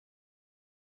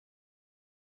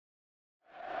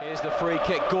Here's the free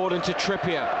kick, Gordon to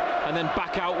Trippier, and then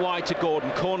back out wide to Gordon,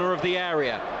 corner of the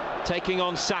area, taking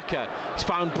on Saka. He's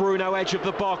found Bruno, edge of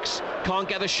the box, can't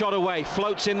get the shot away,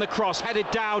 floats in the cross, headed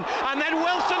down, and then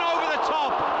Wilson over the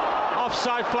top.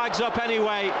 Offside flags up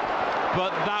anyway, but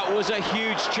that was a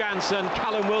huge chance, and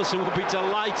Callum Wilson will be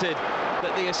delighted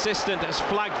that the assistant has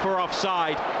flagged for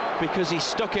offside, because he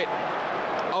stuck it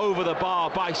over the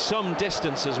bar by some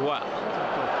distance as well.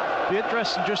 Be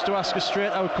interesting just to ask a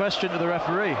straight-out question to the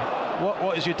referee.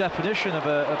 What is your definition of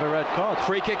a red card?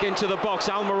 Free kick into the box,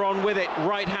 Almiron with it,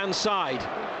 right-hand side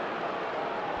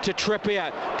to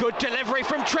Trippier. Good delivery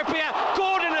from Trippier.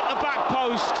 Gordon at the back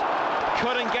post.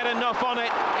 Couldn't get enough on it.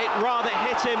 It rather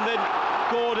hit him than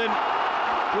Gordon,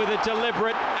 with a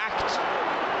deliberate act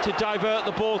to divert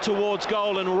the ball towards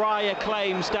goal, and Raya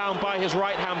claims down by his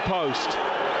right-hand post.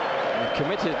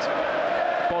 Committed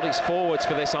bodies forwards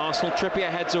for this Arsenal. Trippier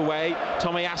heads away,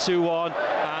 Tomiyasu on,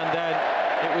 and then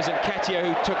it was Nketiah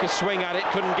who took a swing at it,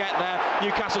 couldn't get there.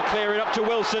 Newcastle clear it up to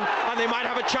Wilson, and they might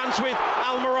have a chance with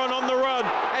Almiron on the run,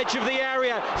 edge of the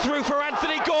area, through for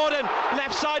Anthony Gordon,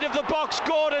 left side of the box,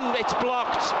 Gordon, it's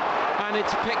blocked, and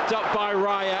it's picked up by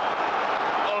Raya.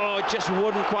 Oh, it just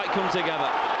wouldn't quite come together.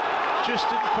 Just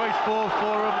didn't quite fall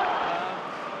for him.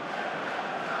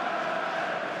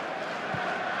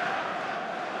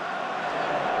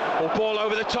 Ball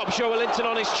over the top, Joelinton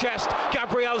on his chest,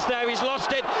 Gabriel's there, he's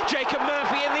lost it, Jacob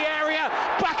Murphy in the area,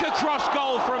 back across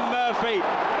goal from Murphy,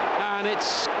 and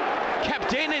it's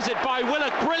kept in, is it, by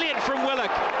Willock? Brilliant from Willock,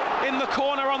 in the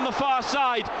corner on the far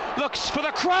side, looks for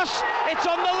the cross, it's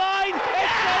on the line,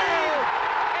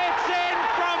 it's in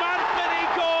from Anthony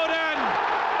Gordon.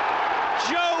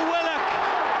 Joe Willock,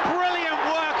 brilliant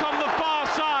work on the far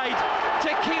side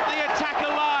to keep the attack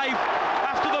alive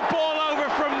after the ball over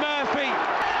from Murphy.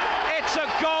 It's a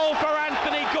goal for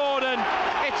Anthony Gordon,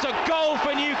 it's a goal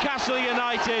for Newcastle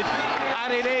United,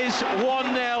 and it is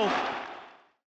 1-0.